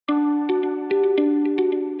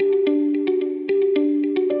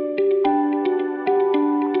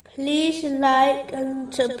like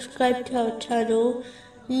and subscribe to our channel.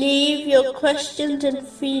 Leave your questions and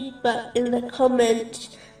feedback in the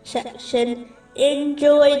comments section.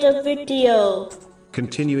 Enjoy the video.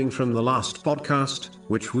 Continuing from the last podcast,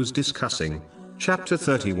 which was discussing chapter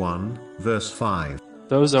 31, verse 5.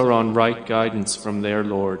 Those are on right guidance from their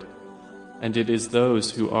Lord, and it is those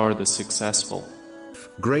who are the successful.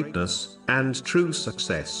 Greatness and true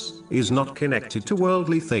success is not connected to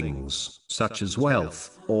worldly things, such as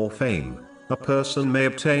wealth or fame. A person may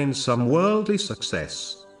obtain some worldly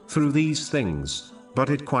success through these things, but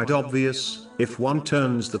it's quite obvious, if one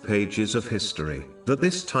turns the pages of history, that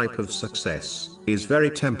this type of success is very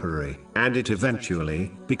temporary, and it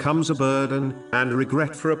eventually becomes a burden and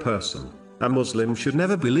regret for a person. A Muslim should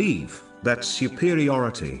never believe that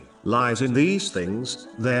superiority lies in these things,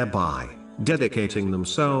 thereby dedicating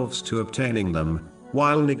themselves to obtaining them,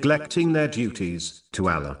 while neglecting their duties to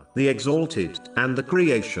Allah, the Exalted, and the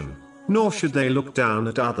creation. Nor should they look down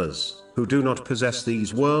at others who do not possess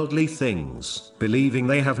these worldly things, believing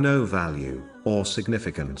they have no value or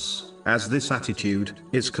significance, as this attitude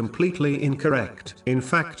is completely incorrect. In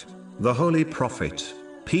fact, the Holy Prophet,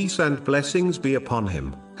 peace and blessings be upon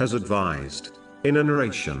him, has advised, in a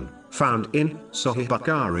narration found in Sahih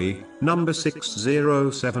Bukhari, number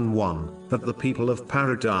 6071, that the people of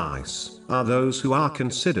paradise are those who are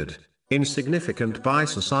considered insignificant by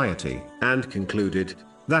society, and concluded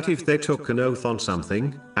that if they took an oath on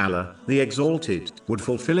something, Allah, the Exalted, would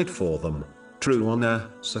fulfill it for them. True honor,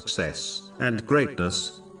 success, and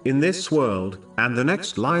greatness in this world and the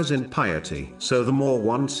next lies in piety. So the more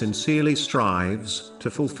one sincerely strives to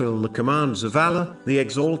fulfill the commands of Allah, the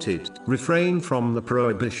Exalted, refrain from the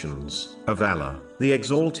prohibitions of Allah, the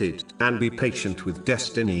Exalted, and be patient with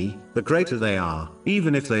destiny, the greater they are,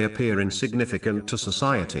 even if they appear insignificant to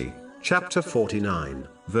society. Chapter 49,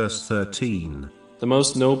 verse 13. The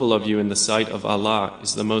most noble of you in the sight of Allah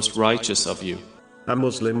is the most righteous of you. A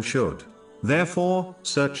Muslim should, therefore,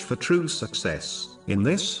 search for true success in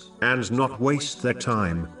this, and not waste their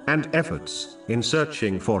time and efforts in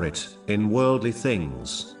searching for it in worldly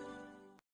things.